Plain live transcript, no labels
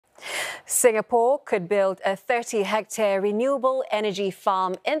Singapore could build a 30-hectare renewable energy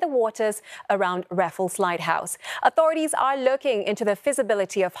farm in the waters around Raffles Lighthouse. Authorities are looking into the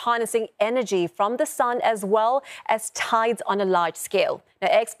feasibility of harnessing energy from the sun as well as tides on a large scale. Now,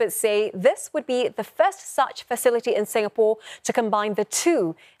 experts say this would be the first such facility in Singapore to combine the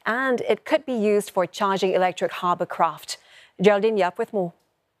two, and it could be used for charging electric harbour craft. Jeraldine Yap with more.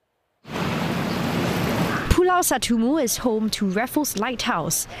 Pulau Satumu is home to Raffles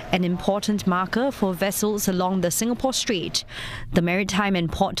Lighthouse, an important marker for vessels along the Singapore Strait. The Maritime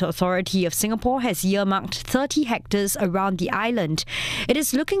and Port Authority of Singapore has earmarked 30 hectares around the island. It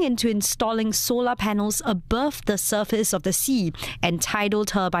is looking into installing solar panels above the surface of the sea and tidal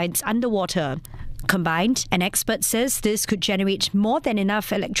turbines underwater. Combined, an expert says this could generate more than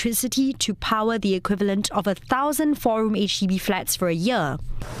enough electricity to power the equivalent of 1,000 four-room HDB flats for a year.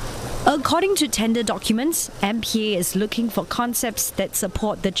 According to tender documents, MPA is looking for concepts that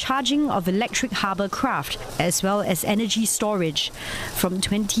support the charging of electric harbour craft as well as energy storage. From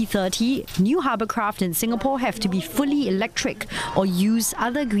 2030, new harbour craft in Singapore have to be fully electric or use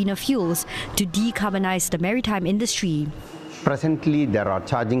other greener fuels to decarbonise the maritime industry. Presently, there are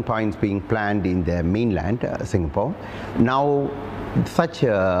charging points being planned in the mainland, Singapore. Now, such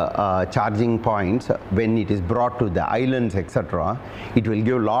charging points, when it is brought to the islands, etc., it will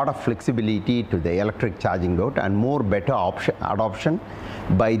give a lot of flexibility to the electric charging load and more better adoption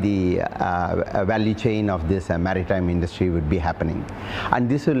by the value chain of this maritime industry would be happening. And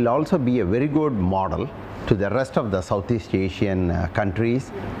this will also be a very good model to the rest of the Southeast Asian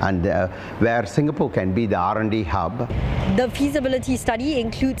countries, and where Singapore can be the R&D hub. The feasibility study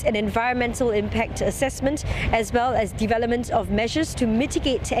includes an environmental impact assessment as well as development of measures to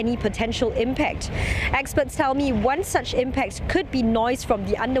mitigate any potential impact. Experts tell me one such impact could be noise from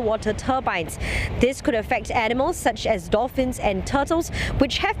the underwater turbines. This could affect animals such as dolphins and turtles,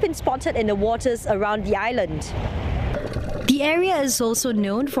 which have been spotted in the waters around the island. The area is also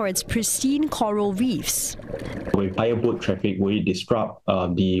known for its pristine coral reefs. With higher boat traffic, will it disrupt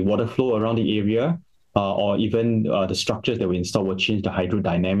the water flow around the area? Or even the structures that we install will change the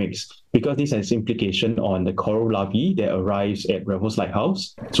hydrodynamics, because this has implication on the coral larvae that arrives at Raffles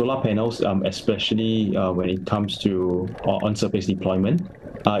Lighthouse. Solar panels, especially when it comes to on-surface deployment,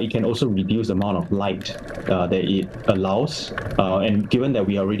 it can also reduce the amount of light that it allows. And given that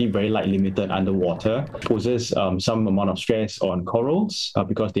we are already very light limited underwater, poses some amount of stress on corals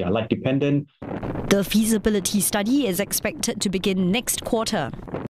because they are light dependent. The feasibility study is expected to begin next quarter.